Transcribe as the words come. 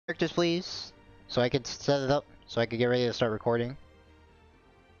characters, please, so I could set it up, so I could get ready to start recording.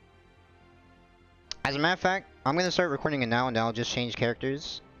 As a matter of fact, I'm gonna start recording it now, and then I'll just change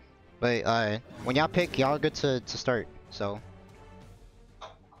characters. But when y'all pick, y'all are good to start. So,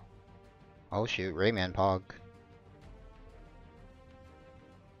 oh shoot, Rayman Pog.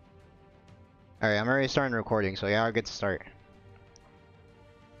 Alright, I'm already starting recording, so y'all are good to start.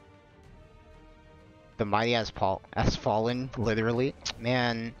 The mighty has fallen, literally.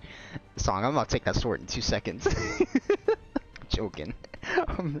 Man, song, I'm about to take that sword in 2 seconds. I'm joking.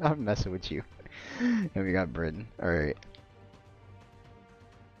 I'm messing with you. And we got Britain. Alright.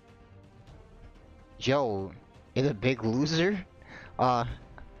 Joe, is a big loser?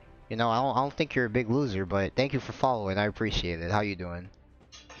 You know, I don't think you're a big loser, but thank you for following. I appreciate it. How you doing?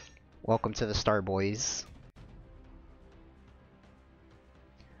 Welcome to the Star Boys.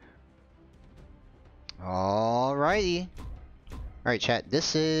 Alrighty. Alright, chat.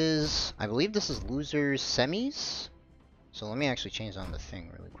 This is... I believe this is losers semis. So let me actually change on the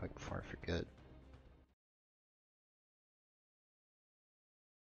thing really quick before I forget.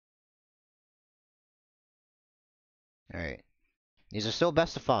 Alright. These are still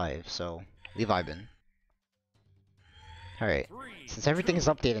best of 5, so leave vibing. Alright. Since everything is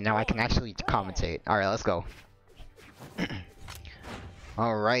updated now, I can actually commentate. Alright, let's go.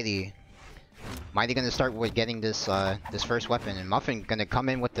 Alrighty. Mighty gonna start with getting this this first weapon, and Muffin gonna come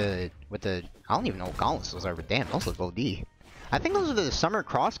in with the I don't even know what gauntlets those are, but damn, those look OD. I think those are the summer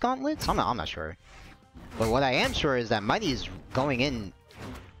cross gauntlets. I'm not sure. But what I am sure is that Mighty is going in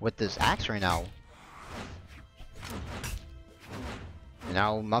with this axe right now. And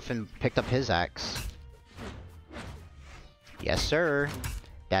now Muffin picked up his axe. Yes, sir.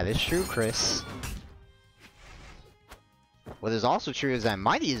 That is true, Chris. What is also true is that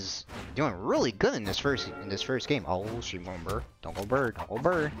Mighty is doing really good in this first game. Oh, she won't burr. Don't go burr. Don't go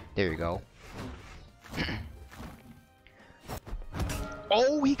burr. There you go.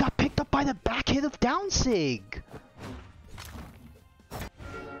 Oh, he got picked up by the back hit of down sig.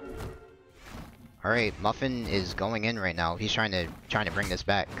 All right, Muffin is going in right now. He's trying to bring this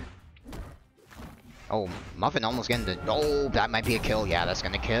back. Oh, Muffin almost getting the. Oh, that might be a kill. Yeah, that's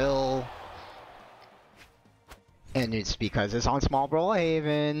gonna kill. And it's because it's on Small Brawl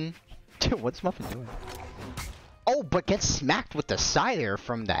Haven. What's Muffin doing? Oh, but gets smacked with the side air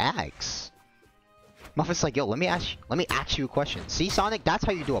from the axe. Muffin's like, yo, let me ask you a question. See, Sonic, that's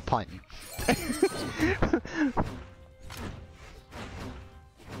how you do a pun.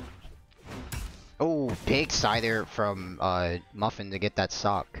 Oh, big side air from Muffin to get that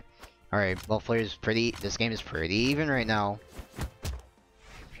sock. Alright, both players this game is pretty even right now.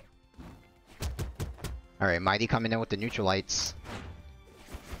 Alright, Mighty coming in with the neutralites.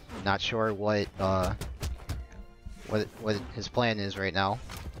 Not sure what his plan is right now.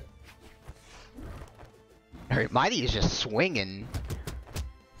 Alright, Mighty is just swinging.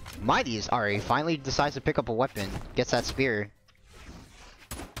 Mighty is alright, finally decides to pick up a weapon. Gets that spear.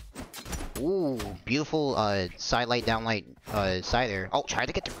 Ooh, beautiful side light, down light, side air. Oh, try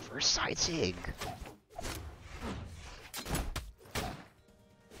to get the reverse side sig.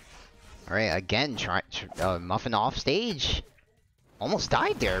 Alright, again, Muffin off stage. Almost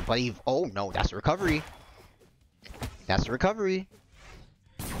died there, but he... Oh, no, that's a recovery. That's a recovery.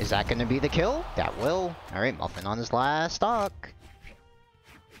 Is that going to be the kill? That will. Alright, Muffin on his last stock.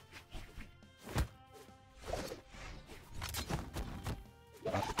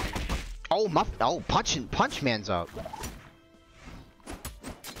 Oh, Punch Man's up.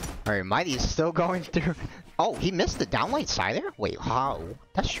 Alright, Mighty's still going through... Oh, he missed the downlight side there? Wait, how?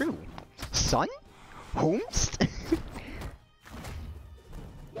 That's true. Son? Whomst?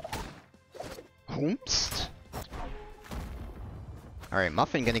 Whomst? Alright,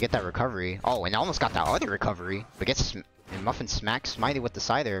 Muffin gonna get that recovery. Oh, and almost got that other recovery. But and Muffin smacks Mighty with the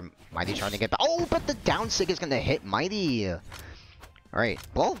side there. Mighty trying to get back. Oh, but the down sig is gonna hit Mighty. Alright,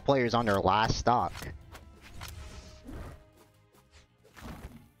 both players on their last stock.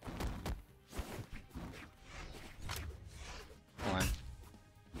 Hold on.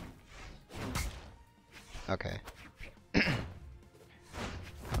 Okay.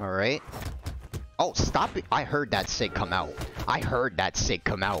 Alright. Oh, stop it. I heard that sig come out. I heard that sig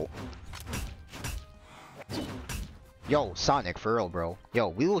come out. Yo, Sonic, for real, bro. Yo,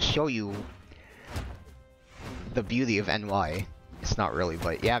 we will show you the beauty of NY. It's not really,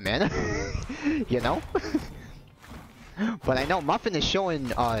 but yeah, man. You know? But I know Muffin is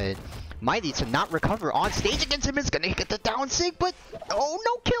showing Mighty to not recover on stage against him. It's gonna get the down sig, but oh,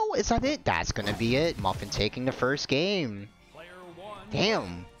 no kill. Is that it? That's gonna be it. Muffin taking the first game.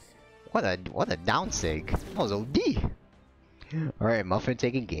 Damn. What a down sig. That was OD. Alright, Muffin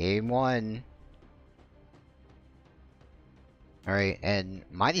taking game 1. Alright, and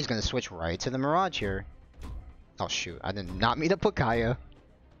Mighty's gonna switch right to the Mirage here. Oh shoot, I did not mean to put Kaya.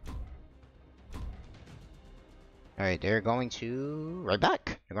 Alright, they're going to... right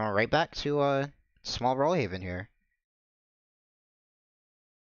back. They're going right back to, small Roll Haven here.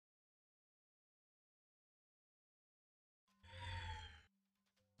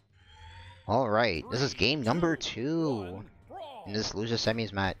 Alright, this is game number 2 in this Lucia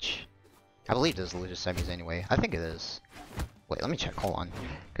Semis match. I believe this is Lucia Semis anyway. I think it is. Wait, let me check, hold on.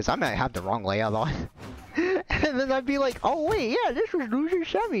 Because I might have the wrong layout on. And then I'd be like, oh wait, yeah, this was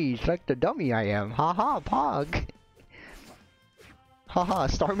Lucia Semis, like the dummy I am. Haha, Pog. Haha,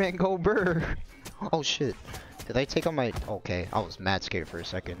 Starman go Burr. Oh shit. Did I take on my... okay, I was mad scared for a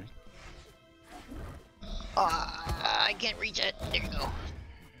second. I can't reach it. There you go.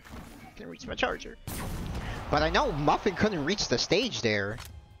 Can't reach my charger. But I know Muffin couldn't reach the stage there.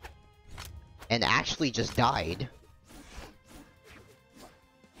 And actually just died.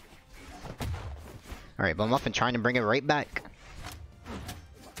 Alright, but Muffin trying to bring it right back.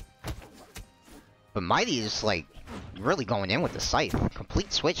 But Mighty is like really going in with the scythe.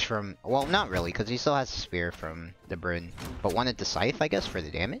 Complete switch from... well, not really, because he still has a spear from the Bryn. But wanted the scythe, I guess, for the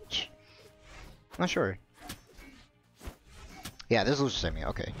damage? I'm not sure. Yeah, this is Lucia Semi.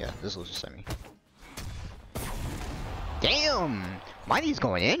 Okay, yeah, this is Lucia Semi. Damn! Mighty's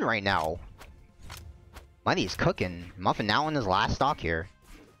going in right now. Mighty's cooking. Muffin now on his last stock here.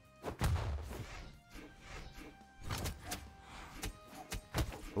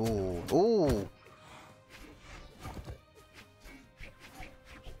 Ooh, ooh!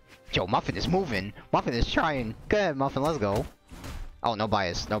 Yo, Muffin is moving. Muffin is trying. Go ahead, Muffin, let's go. Oh, no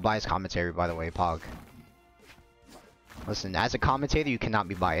bias. No bias commentary, by the way, Pog. Listen, as a commentator, you cannot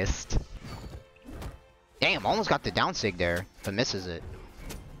be biased. Damn, almost got the down sig there, but misses it.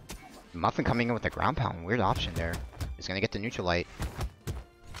 Muffin coming in with the ground pound. Weird option there. He's gonna get the neutral light.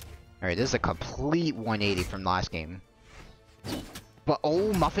 Alright, this is a complete 180 from last game. But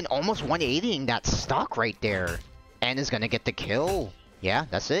oh, Muffin almost 180ing that stock right there. And is gonna get the kill. Yeah,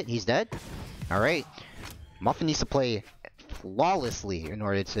 that's it. He's dead. Alright. Muffin needs to play flawlessly in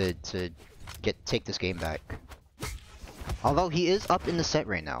order to take this game back. Although he is up in the set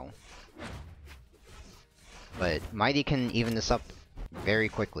right now. But Mighty can even this up very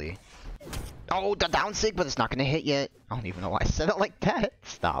quickly. Oh, the down sig, but it's not gonna hit yet. I don't even know why I said it like that.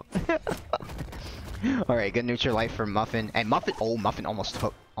 Stop. Alright, good neutral light for Muffin. And Muffin, oh, Muffin almost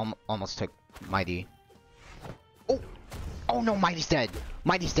took Mighty. Oh! Oh no, Mighty's dead!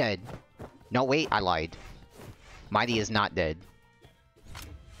 Mighty's dead! No, wait, I lied. Mighty is not dead.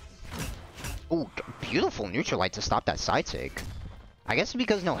 Oh, beautiful neutral light to stop that side take. I guess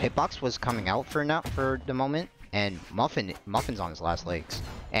because no hitbox was coming out for the moment, and Muffin's on his last legs,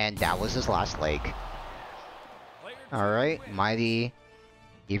 and that was his last leg. All right, Mighty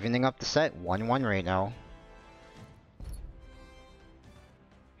evening up the set, 1-1 right now.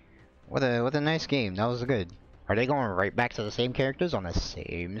 What a nice game. That was good. Are they going right back to the same characters on the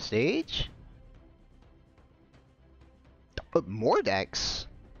same stage? But Mordex?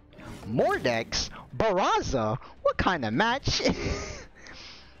 Mordex? Barraza? What kind of match?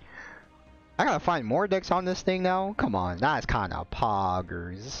 I gotta find Mordex on this thing now? Come on, that's kind of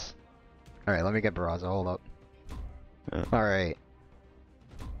poggers. Alright, let me get Barraza, hold up. Alright.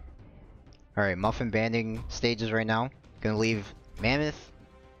 Alright, Muffin banding stages right now. Gonna leave Mammoth,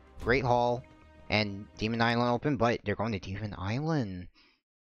 Great Hall, and Demon Island open, but they're going to Demon Island.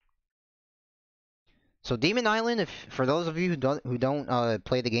 So Demon Island, if for those of you who don't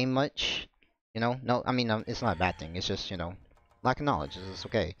play the game much, you know, no, I mean it's not a bad thing. It's just, you know, lack of knowledge. It's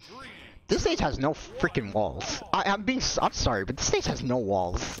okay. This stage has no freaking walls. I'm sorry, but this stage has no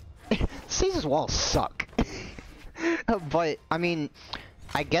walls. This stage's walls suck. But I mean,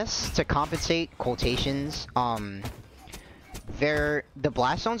 I guess to compensate quotations, the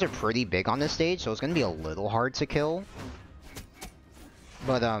blast zones are pretty big on this stage, so it's gonna be a little hard to kill.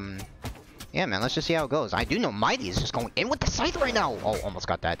 But yeah, man, let's just see how it goes. I do know Mighty is just going in with the scythe right now. Oh, almost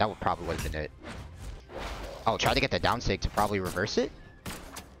got that. That would probably have been it. Oh, try to get the down sig to probably reverse it.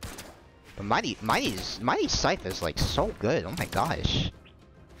 But Mighty's scythe is like so good. Oh my gosh.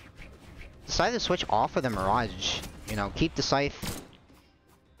 Decide to switch off of the Mirage. You know, keep the scythe.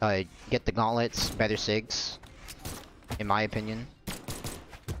 Get the gauntlets, better sigs. In my opinion.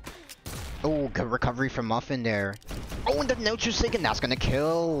 Oh, good recovery from Muffin there. Oh, and the neutral sig, and that's gonna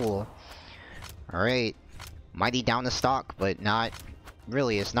kill. Alright. Mighty down the stock, but not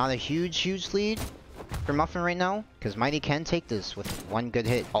really. It's not a huge lead for Muffin right now, because Mighty can take this with one good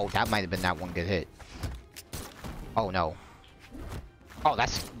hit. Oh, that might have been that one good hit. Oh no. Oh,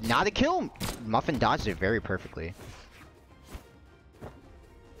 that's not a kill! Muffin dodged it very perfectly.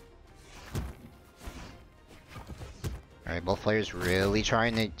 Alright, both players really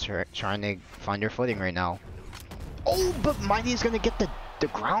trying to find their footing right now. Oh, but Mighty's gonna get the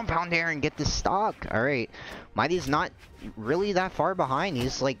ground pound there and get the stock. Alright, Mighty's not really that far behind.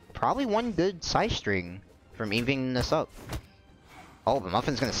 He's like probably one good side string from evening this up. Oh, but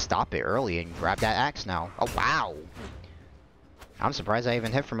Muffin's gonna stop it early and grab that axe now. Oh, wow! I'm surprised I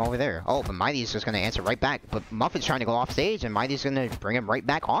even hit from over there. Oh, but Mighty's just gonna answer right back. But Muffin's trying to go off stage and Mighty's gonna bring him right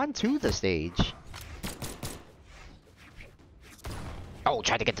back onto the stage. Oh,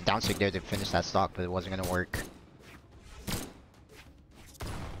 tried to get the down stick there to finish that stock, but it wasn't gonna work.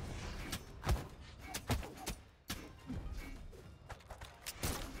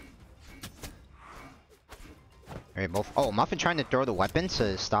 Alright, both. Oh, Muffin trying to throw the weapon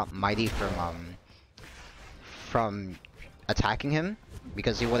to stop Mighty from attacking him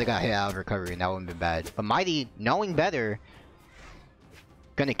because he would have got hit out of recovery and that would have been bad. But Mighty, knowing better,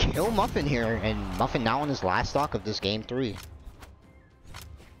 gonna kill Muffin here, and Muffin now on his last stock of this game 3.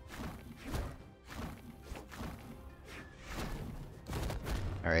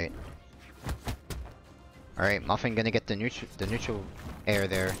 Alright. Alright, Muffin gonna get the neutral air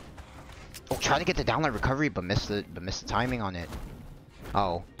there. Oh, try to get the downlight recovery, but missed the timing on it.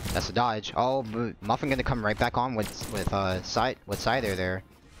 Oh, that's a dodge. Oh, Muffin gonna come right back on with side there.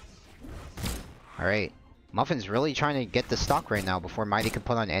 All right, Muffin's really trying to get the stock right now before Mighty can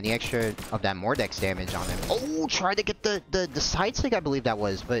put on any extra of that Mordex damage on him. Oh, try to get the side stick, I believe that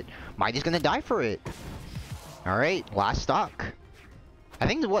was, but Mighty's gonna die for it. All right, last stock. I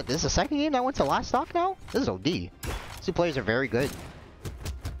think what, this is the second game that went to last stock now. This is OD. These two players are very good.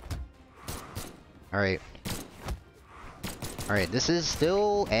 Alright. Alright, this is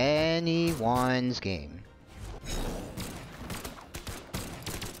still anyone's game.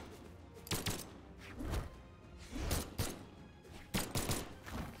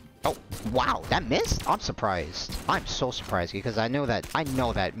 Oh, wow, that missed? I'm surprised. I'm so surprised because I know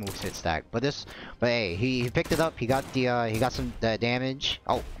that moves hit stack. But hey, he picked it up. He got he got some damage.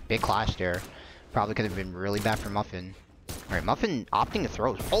 Oh, big clash there. Probably could have been really bad for Muffin. Alright, Muffin opting to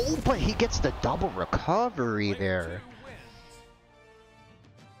throw. Oh, but he gets the double recovery there.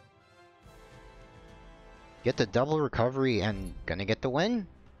 Get the double recovery and gonna get the win.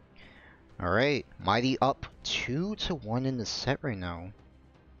 Alright, Mighty up 2-1 in the set right now.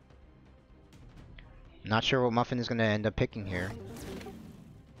 Not sure what Muffin is gonna end up picking here.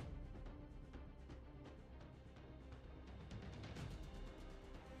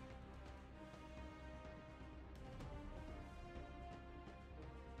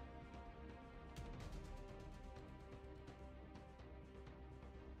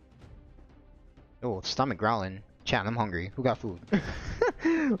 Oh, stomach growling. Chat, I'm hungry. Who got food?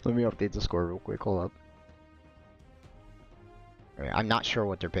 Let me update the score real quick. Hold up. Alright, I'm not sure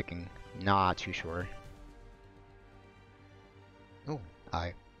what they're picking. Not too sure. Oh,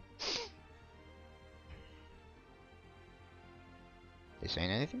 They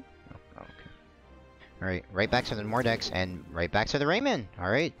saying anything? Oh, okay. Alright, right back to the Mordex and right back to the Rayman.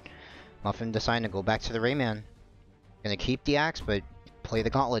 Alright. Muffin deciding to go back to the Rayman. Gonna keep the axe, but play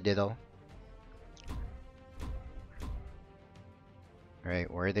the Gauntlet Ditto.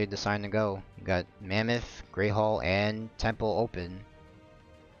 Alright, where are they deciding to go? You got Mammoth, Grey Hall, and Temple open.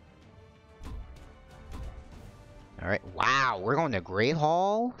 Alright, wow, we're going to Great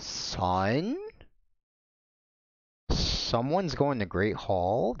Hall? Son? Someone's going to Great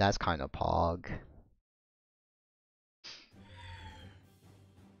Hall? That's kind of pog.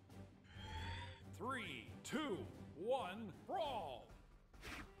 Three, two, one, brawl!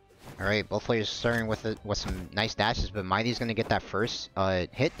 Alright, both players starting with some nice dashes, but Mighty's gonna get that first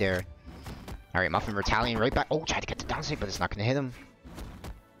hit there. Alright, Muffin retaliating right back. Oh, tried to get the down stick, but it's not gonna hit him.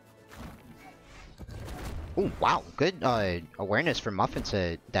 Oh, wow, good awareness for Muffin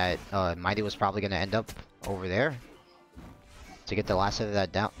to that Mighty was probably gonna end up over there to get the last of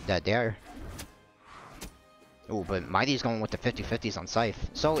that dare. Oh, but Mighty's going with the 50-50s on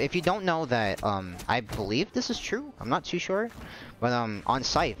Scythe. So if you don't know that, I believe this is true. I'm not too sure, but on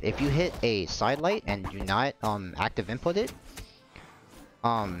Scythe, if you hit a side light and do not active input it,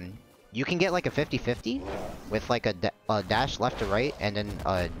 you can get like a 50-50 with like a dash left to right and then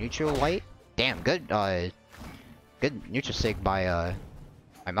a neutral light. Damn, good good neutral sig by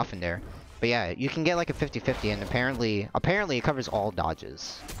Muffin there. But yeah, you can get like a 50-50, and apparently it covers all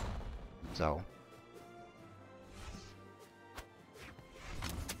dodges. So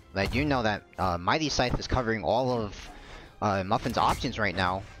I do know that Mighty Scythe is covering all of Muffin's options right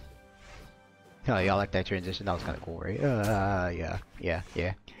now. Oh, y'all like that transition? That was kind of cool, right?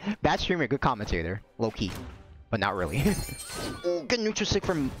 Yeah. Bad streamer, good commentator. Low key. But not really. Oh, good neutral stick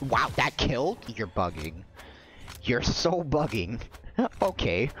from... Wow, that killed? You're bugging. You're so bugging.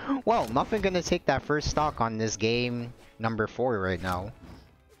 Okay. Well, Muffin gonna take that first stock on this game number 4 right now.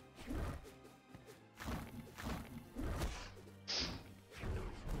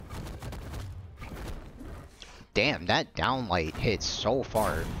 Damn, that downlight hit so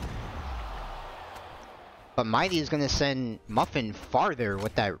far. But Mighty is gonna send Muffin farther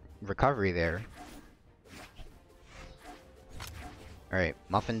with that recovery there. Alright,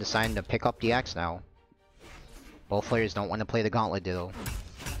 Muffin deciding to pick up the axe now. Both players don't want to play the gauntlet though.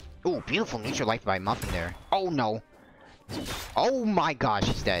 Ooh, beautiful nature life by Muffin there. Oh no. Oh my gosh,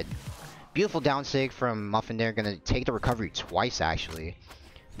 he's dead. Beautiful down sig from Muffin there, gonna take the recovery twice actually.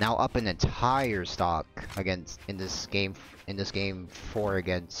 Now up an entire stock against in this game 4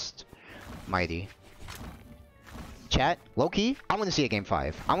 against Mighty. Chat, low-key, I want to see a game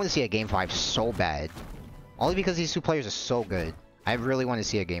 5. I want to see a game 5 so bad. Only because these two players are so good. I really want to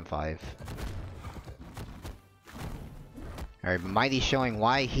see a game 5. Alright, Mighty showing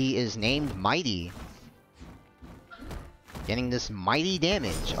why he is named Mighty. Getting this mighty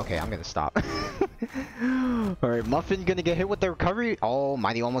damage. Okay, I'm gonna stop. Alright, Muffin gonna get hit with the recovery. Oh,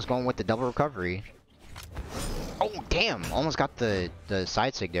 Mighty almost going with the double recovery. Oh, damn! Almost got the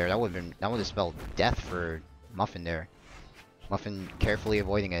side sig there. That would have spelled death for Muffin there. Muffin carefully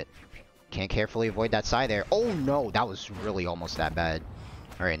avoiding it. Can't carefully avoid that side there. Oh no, that was really almost that bad.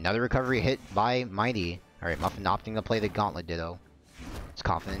 Alright, another recovery hit by Mighty. Alright, Muffin opting to play the gauntlet ditto. He's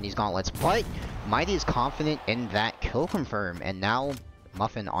confident in these gauntlets, but Mighty is confident in that kill confirm, and now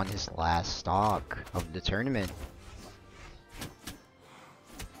Muffin on his last stock of the tournament.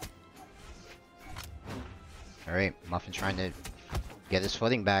 Alright, Muffin trying to get his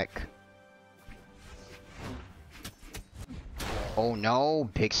footing back. Oh no,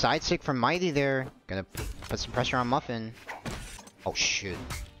 big side stick from Mighty there. Gonna put some pressure on Muffin. Oh shoot.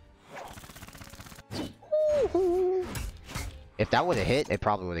 If that would have hit, it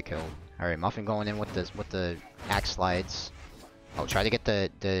probably would have killed. Alright, Muffin going in with the axe slides. Oh, try to get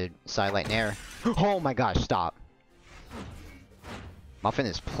the side light nair. Oh my gosh, stop. Muffin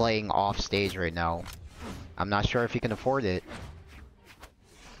is playing off stage right now. I'm not sure if he can afford it.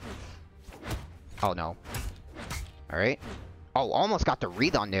 Oh no. Alright. Oh, almost got the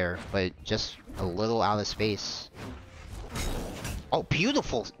read on there, but just a little out of space. Oh,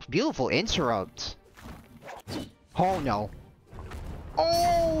 beautiful interrupt. Oh no.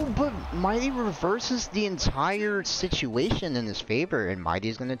 Oh, but Mighty reverses the entire situation in his favor, and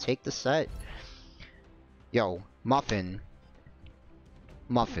Mighty's gonna take the set. Yo, Muffin.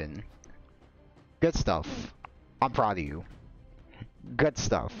 Good stuff. I'm proud of you. Good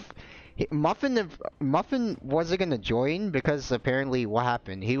stuff. Muffin wasn't gonna join because apparently what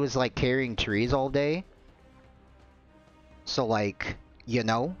happened? He was like carrying trees all day. So like, you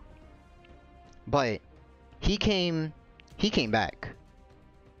know. But he came back.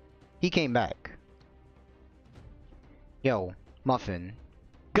 He came back. Yo, Muffin.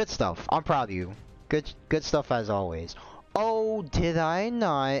 Good stuff. I'm proud of you. Good stuff as always. Oh, did I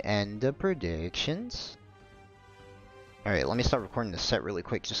not end the predictions? Alright, let me start recording the set really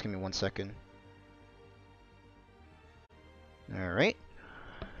quick. Just give me 1 second. Alright.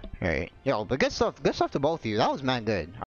 Alright. Yo, but good stuff to both of you. That was man good.